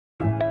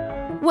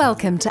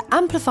Welcome to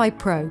Amplifi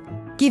PRO,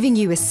 giving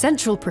you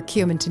essential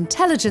procurement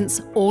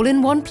intelligence all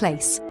in one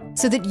place,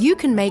 so that you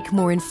can make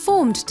more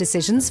informed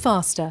decisions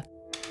faster.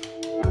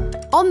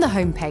 On the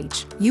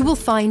homepage, you will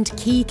find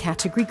key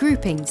category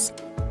groupings,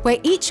 where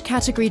each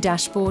category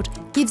dashboard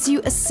gives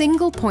you a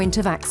single point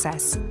of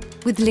access,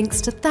 with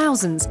links to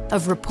thousands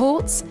of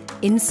reports,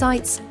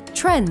 insights,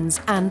 trends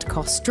and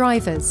cost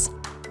drivers.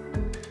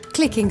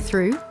 Clicking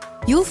through,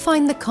 you'll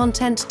find the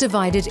content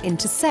divided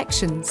into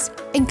sections,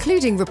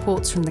 including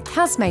reports from the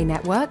CASME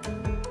network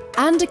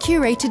and a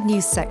curated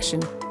news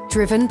section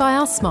driven by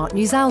our Smart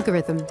News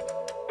algorithm.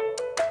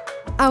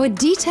 Our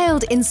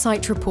detailed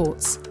insight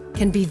reports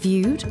can be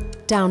viewed,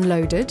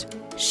 downloaded,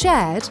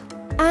 shared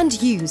and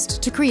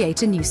used to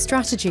create a new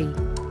strategy.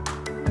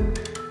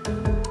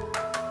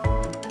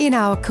 In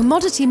our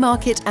Commodity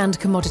Market and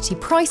Commodity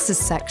Prices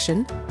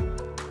section,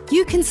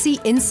 you can see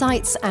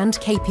insights and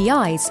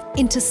KPIs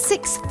into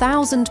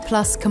 6,000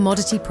 plus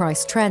commodity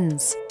price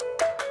trends.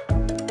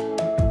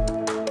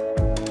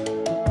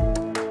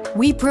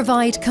 We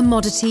provide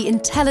commodity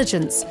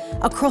intelligence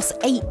across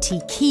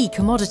 80 key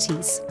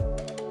commodities.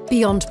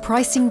 Beyond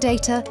pricing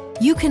data,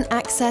 you can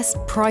access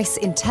price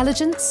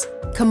intelligence,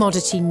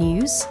 commodity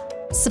news,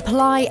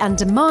 supply and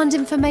demand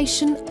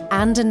information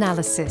and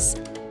analysis,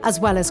 as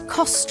well as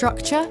cost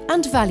structure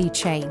and value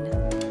chain.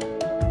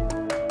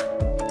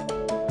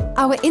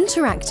 Our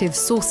interactive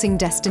sourcing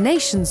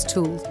destinations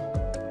tool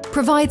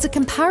provides a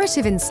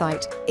comparative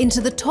insight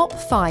into the top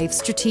 5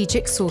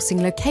 strategic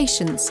sourcing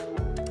locations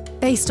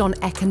based on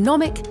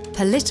economic,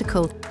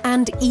 political,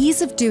 and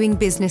ease of doing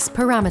business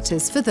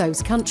parameters for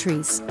those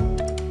countries.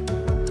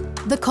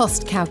 The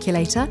cost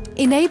calculator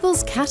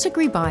enables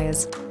category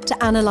buyers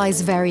to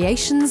analyze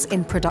variations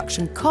in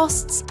production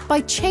costs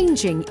by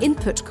changing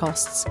input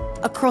costs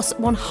across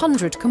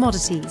 100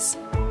 commodities.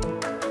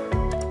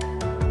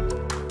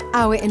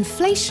 Our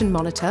inflation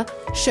monitor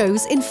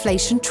shows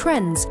inflation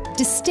trends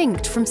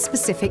distinct from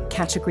specific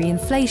category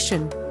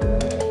inflation.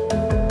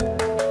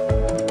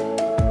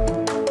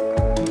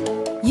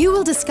 You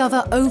will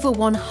discover over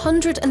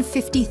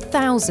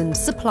 150,000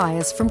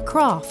 suppliers from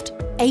craft,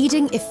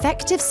 aiding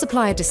effective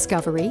supplier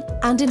discovery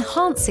and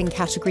enhancing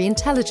category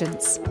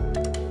intelligence.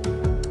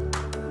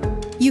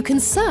 You can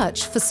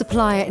search for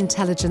supplier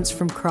intelligence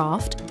from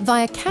craft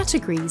via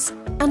categories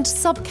and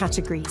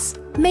subcategories,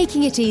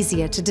 making it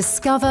easier to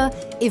discover,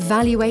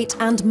 evaluate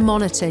and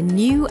monitor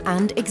new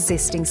and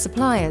existing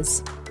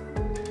suppliers.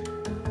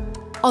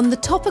 On the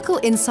Topical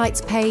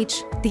Insights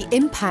page, the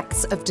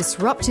impacts of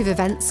disruptive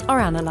events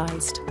are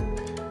analysed.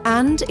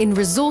 And in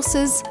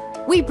Resources,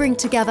 we bring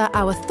together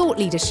our thought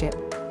leadership,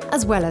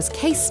 as well as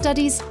case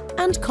studies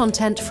and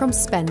content from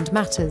Spend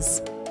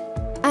Matters.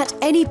 At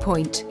any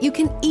point, you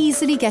can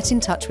easily get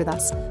in touch with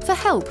us for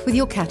help with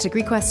your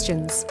category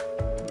questions.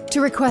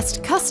 To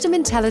request custom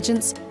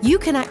intelligence, you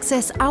can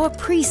access our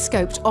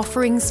pre-scoped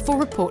offerings for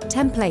report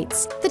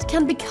templates that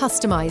can be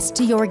customised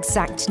to your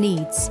exact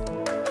needs.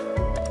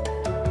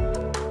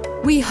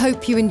 We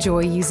hope you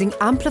enjoy using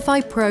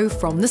Amplifi PRO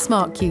from the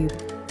Smart Cube,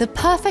 the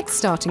perfect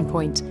starting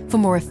point for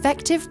more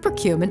effective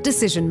procurement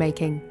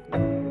decision-making.